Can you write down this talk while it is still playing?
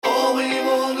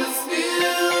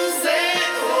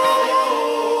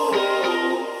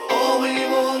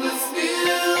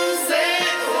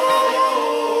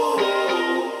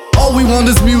want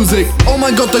is music. Oh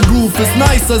mein Gott, der Groove ist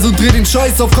nice, also dreh den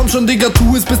Scheiß auf. Komm schon, Digga,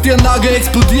 tu es, bis die Anlage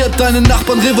explodiert. Deine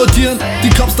Nachbarn revoltieren, die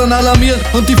Cops dann alarmieren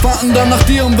und die fahren dann nach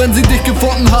dir. Und wenn sie dich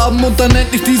gefunden haben und dann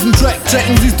endlich diesen Track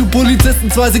checken, siehst du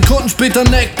Polizisten 2 Sekunden später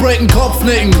Neckbreaken,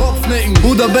 Kopfnicken.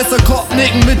 Oder besser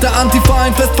Kopfnicken mit der Antifa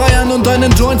ein Fest feiern und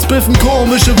deinen Joints biffen.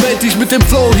 Komische Welt, die ich mit dem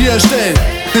Flow hier erstell.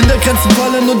 In der Grenzen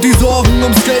fallen und die Sorgen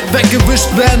ums Geld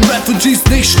weggewischt werden. Refugees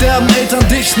nicht sterben, Eltern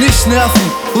dich nicht nerven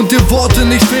und dir Worte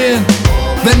nicht fehlen.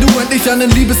 Wenn du endlich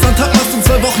einen Liebesantrag machst und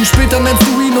 2 Wochen später nennst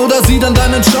du ihn oder sie dann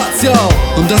deinen Schatz, ja.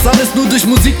 Und das alles nur durch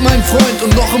Musik, mein Freund.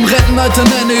 Und noch im Rentenalter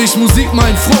nenne ich Musik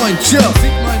mein Freund, ja.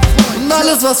 Und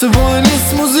alles, was wir wollen,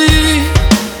 ist Musik.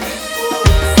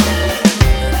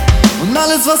 Und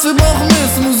alles, was wir brauchen,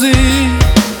 ist Musik.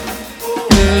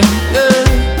 Yeah, yeah.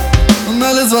 Und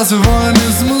alles, was wir wollen,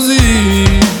 ist Musik.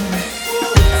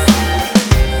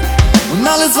 Und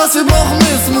alles, was wir brauchen,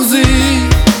 ist Musik.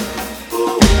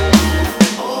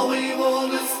 All we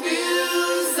want is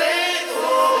music.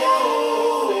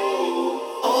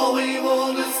 All we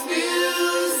want is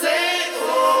music.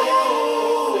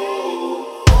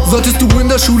 Solltest du in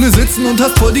der Schule sitzen und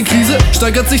hast voll die Krise,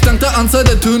 steigert sich dank der Anzahl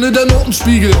der Töne der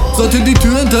Notenspiegel. Sollte die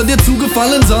Tür hinter dir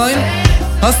zugefallen sein,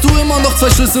 hast du immer noch 2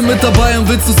 Schlüssel mit dabei und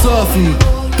willst du surfen.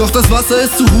 Doch das Wasser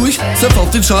ist zu ruhig, surf auf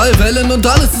den Schallwellen und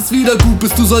alles ist wieder gut,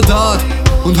 bist du Soldat.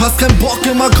 Und hast keinen Bock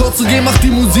im Akkord zu gehen, mach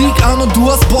die Musik an und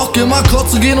du hast Bock im Akkord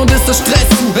zu gehen und ist der Stress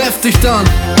zu heftig dann.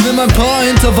 Nimm ein paar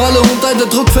Intervalle und dein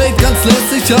Druck fällt ganz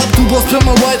lässig ab. Du brauchst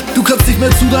Perma White, du kannst nicht mehr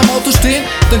zu deinem Auto stehen,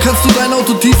 dann kannst du dein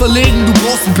Auto tiefer legen, du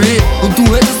brauchst ein B. Und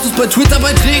du hättest es bei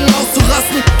Twitter-Beiträgen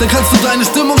auszurasten, dann kannst du deine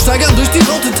Stimmung steigern durch die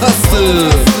rote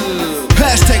Taste.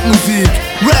 Hashtag Musik,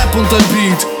 Rap und ein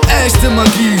Beat, echte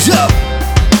Magie, ja.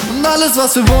 Und alles,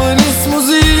 was wir wollen, ist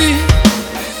Musik.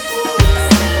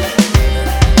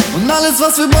 Und alles,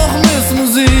 was wir brauchen, ist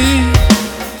Musik.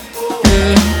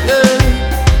 Yeah,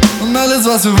 yeah. Und alles,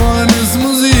 was wir wollen, ist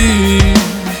Musik.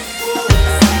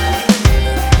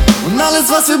 Und alles,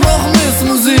 was wir brauchen, ist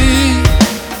Musik.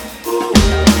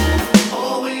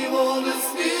 All we want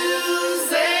is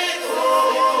music.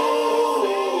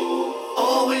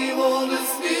 All we want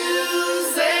is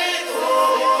music.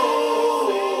 All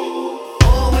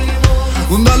we want.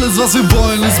 Und alles, was wir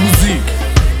wollen, ist Musik.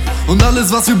 Und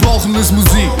alles, was wir brauchen, ist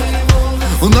Musik.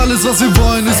 Und alles, was wir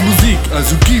wollen, ist Musik.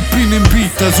 Also gib ihn den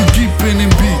Beat, also gib ihn den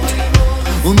Beat.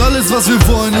 Und alles, was wir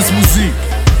wollen, ist Musik.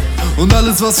 Und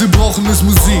alles, was wir brauchen, ist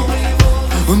Musik.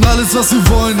 Und alles, was wir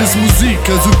wollen, ist Musik.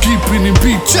 Also gib ihn den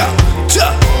Beat, tja,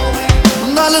 tja.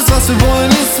 Und alles, was wir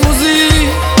wollen, ist Musik.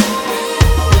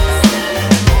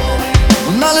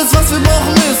 Und alles, was wir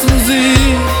brauchen, ist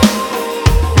Musik.